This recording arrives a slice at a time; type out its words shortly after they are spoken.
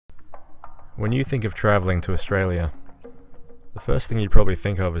When you think of travelling to Australia, the first thing you probably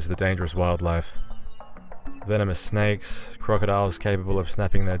think of is the dangerous wildlife. Venomous snakes, crocodiles capable of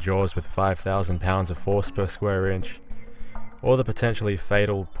snapping their jaws with 5,000 pounds of force per square inch, or the potentially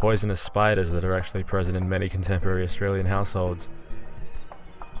fatal, poisonous spiders that are actually present in many contemporary Australian households.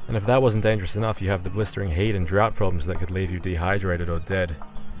 And if that wasn't dangerous enough, you have the blistering heat and drought problems that could leave you dehydrated or dead.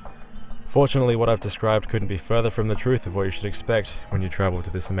 Fortunately, what I've described couldn't be further from the truth of what you should expect when you travel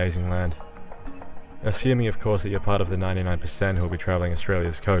to this amazing land. Assuming, of course, that you're part of the 99% who will be travelling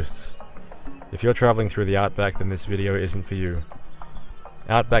Australia's coasts. If you're travelling through the outback, then this video isn't for you.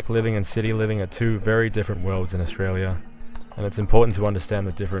 Outback living and city living are two very different worlds in Australia, and it's important to understand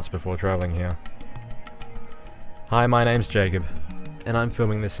the difference before travelling here. Hi, my name's Jacob, and I'm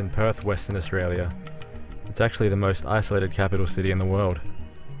filming this in Perth, Western Australia. It's actually the most isolated capital city in the world.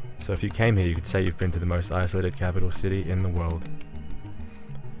 So if you came here, you could say you've been to the most isolated capital city in the world.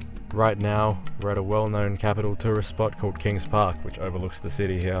 Right now, we're at a well-known capital tourist spot called Kings Park, which overlooks the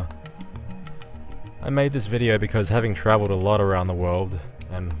city here. I made this video because, having travelled a lot around the world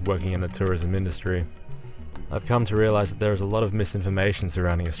and working in the tourism industry, I've come to realise that there is a lot of misinformation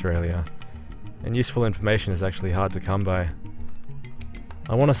surrounding Australia, and useful information is actually hard to come by.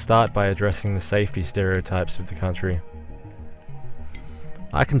 I want to start by addressing the safety stereotypes of the country.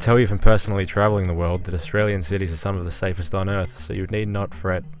 I can tell you from personally travelling the world that Australian cities are some of the safest on earth, so you need not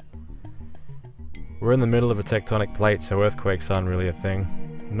fret. We're in the middle of a tectonic plate, so earthquakes aren't really a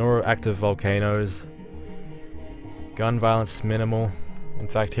thing, nor are active volcanoes. Gun violence is minimal. In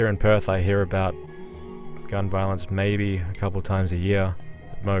fact, here in Perth I hear about gun violence maybe a couple times a year,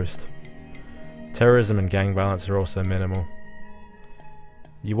 at most. Terrorism and gang violence are also minimal.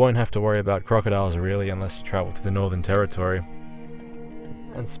 You won't have to worry about crocodiles really unless you travel to the Northern Territory.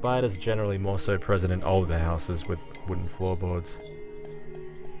 And spiders are generally more so present in older houses with wooden floorboards.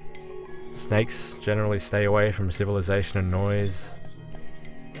 Snakes generally stay away from civilization and noise.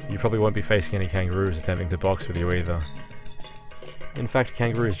 You probably won't be facing any kangaroos attempting to box with you either. In fact,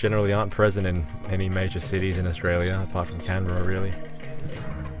 kangaroos generally aren't present in any major cities in Australia, apart from Canberra really.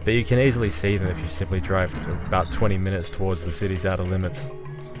 But you can easily see them if you simply drive about 20 minutes towards the city's outer limits.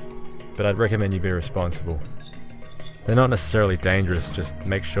 But I'd recommend you be responsible. They're not necessarily dangerous, just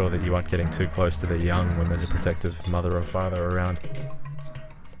make sure that you aren't getting too close to their young when there's a protective mother or father around.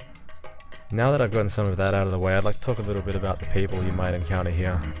 Now that I've gotten some of that out of the way, I'd like to talk a little bit about the people you might encounter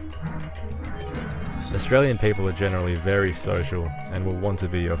here. Australian people are generally very social and will want to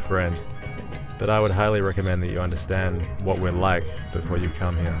be your friend, but I would highly recommend that you understand what we're like before you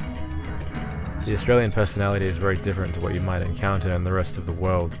come here. The Australian personality is very different to what you might encounter in the rest of the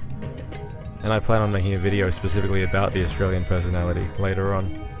world, and I plan on making a video specifically about the Australian personality later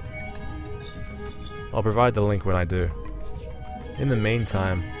on. I'll provide the link when I do. In the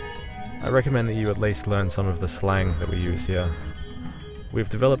meantime, I recommend that you at least learn some of the slang that we use here. We've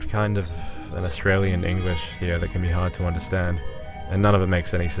developed kind of an Australian English here that can be hard to understand, and none of it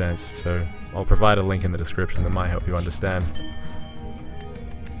makes any sense, so I'll provide a link in the description that might help you understand.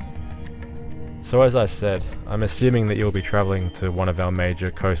 So as I said, I'm assuming that you'll be travelling to one of our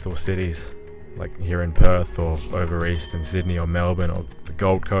major coastal cities, like here in Perth, or over east in Sydney or Melbourne, or the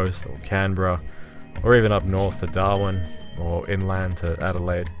Gold Coast, or Canberra, or even up north to Darwin, or inland to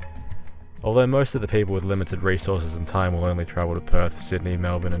Adelaide. Although most of the people with limited resources and time will only travel to Perth, Sydney,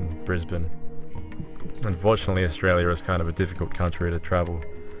 Melbourne and Brisbane. Unfortunately, Australia is kind of a difficult country to travel,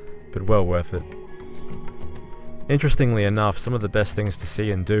 but well worth it. Interestingly enough, some of the best things to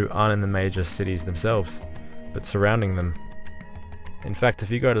see and do aren't in the major cities themselves, but surrounding them. In fact, if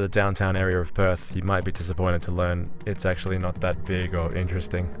you go to the downtown area of Perth, you might be disappointed to learn it's actually not that big or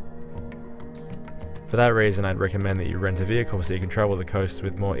interesting. For that reason, I'd recommend that you rent a vehicle so you can travel the coast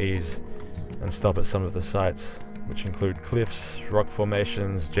with more ease and stop at some of the sites, which include cliffs, rock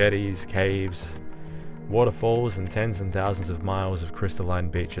formations, jetties, caves, waterfalls and tens and thousands of miles of crystalline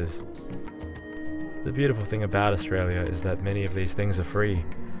beaches. The beautiful thing about Australia is that many of these things are free,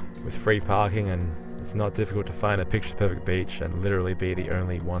 with free parking, and it's not difficult to find a picture-perfect beach and literally be the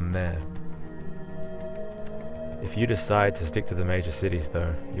only one there. If you decide to stick to the major cities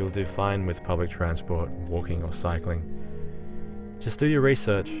though, you'll do fine with public transport, walking or cycling. Just do your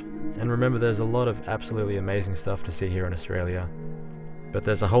research, and remember there's a lot of absolutely amazing stuff to see here in Australia, but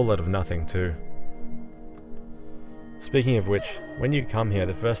there's a whole lot of nothing too. Speaking of which, when you come here,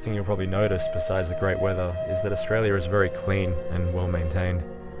 the first thing you'll probably notice, besides the great weather, is that Australia is very clean and well maintained.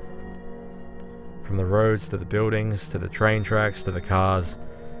 From the roads to the buildings, to the train tracks, to the cars,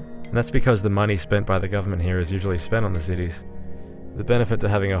 and that's because the money spent by the government here is usually spent on the cities. The benefit to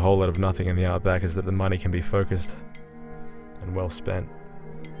having a whole lot of nothing in the outback is that the money can be focused and well spent.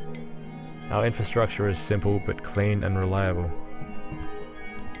 Our infrastructure is simple but clean and reliable.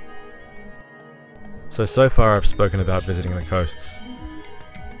 So far I've spoken about visiting the coasts.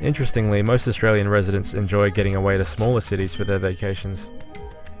 Interestingly, most Australian residents enjoy getting away to smaller cities for their vacations.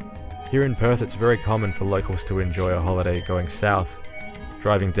 Here in Perth, it's very common for locals to enjoy a holiday going south,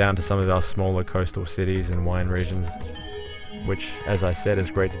 driving down to some of our smaller coastal cities and wine regions, which, as I said, is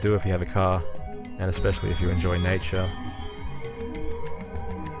great to do if you have a car, and especially if you enjoy nature.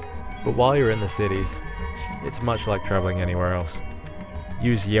 But while you're in the cities, it's much like traveling anywhere else.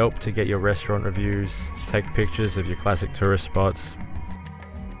 Use Yelp to get your restaurant reviews, take pictures of your classic tourist spots.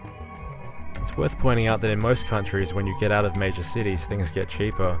 It's worth pointing out that in most countries, when you get out of major cities, things get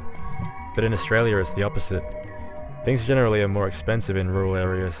cheaper. But in Australia, it's the opposite. Things generally are more expensive in rural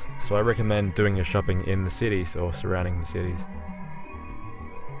areas, so I recommend doing your shopping in the cities or surrounding the cities.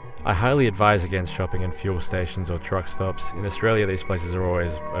 I highly advise against shopping in fuel stations or truck stops. In Australia, these places are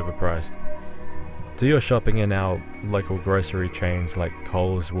always overpriced. Do your shopping in our local grocery chains like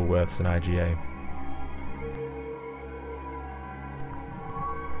Coles, Woolworths and IGA.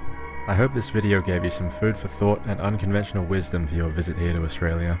 I hope this video gave you some food for thought and unconventional wisdom for your visit here to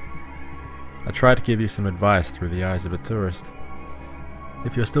Australia. I try to give you some advice through the eyes of a tourist.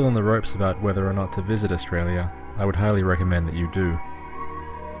 If you're still on the ropes about whether or not to visit Australia, I would highly recommend that you do.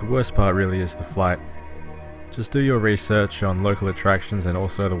 The worst part really is the flight. Just do your research on local attractions and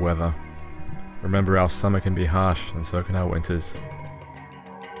also the weather. Remember, our summer can be harsh, and so can our winters.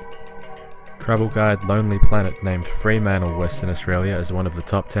 Travel guide Lonely Planet named Fremantle, Western Australia as one of the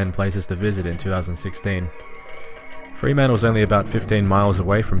top 10 places to visit in 2016. Fremantle's only about 15 miles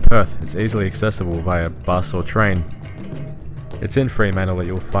away from Perth. It's easily accessible via bus or train. It's in Fremantle that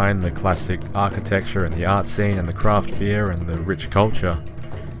you'll find the classic architecture and the art scene and the craft beer and the rich culture.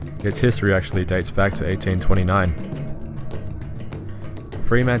 Its history actually dates back to 1829.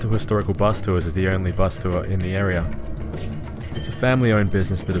 Fremantle Historical Bus Tours is the only bus tour in the area. It's a family-owned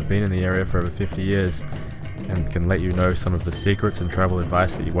business that have been in the area for over 50 years and can let you know some of the secrets and travel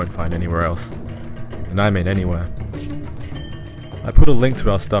advice that you won't find anywhere else. And I mean anywhere. I put a link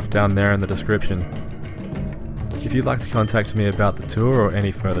to our stuff down there in the description. If you'd like to contact me about the tour or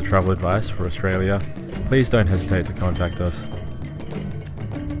any further travel advice for Australia, please don't hesitate to contact us.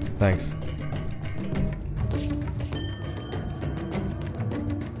 Thanks.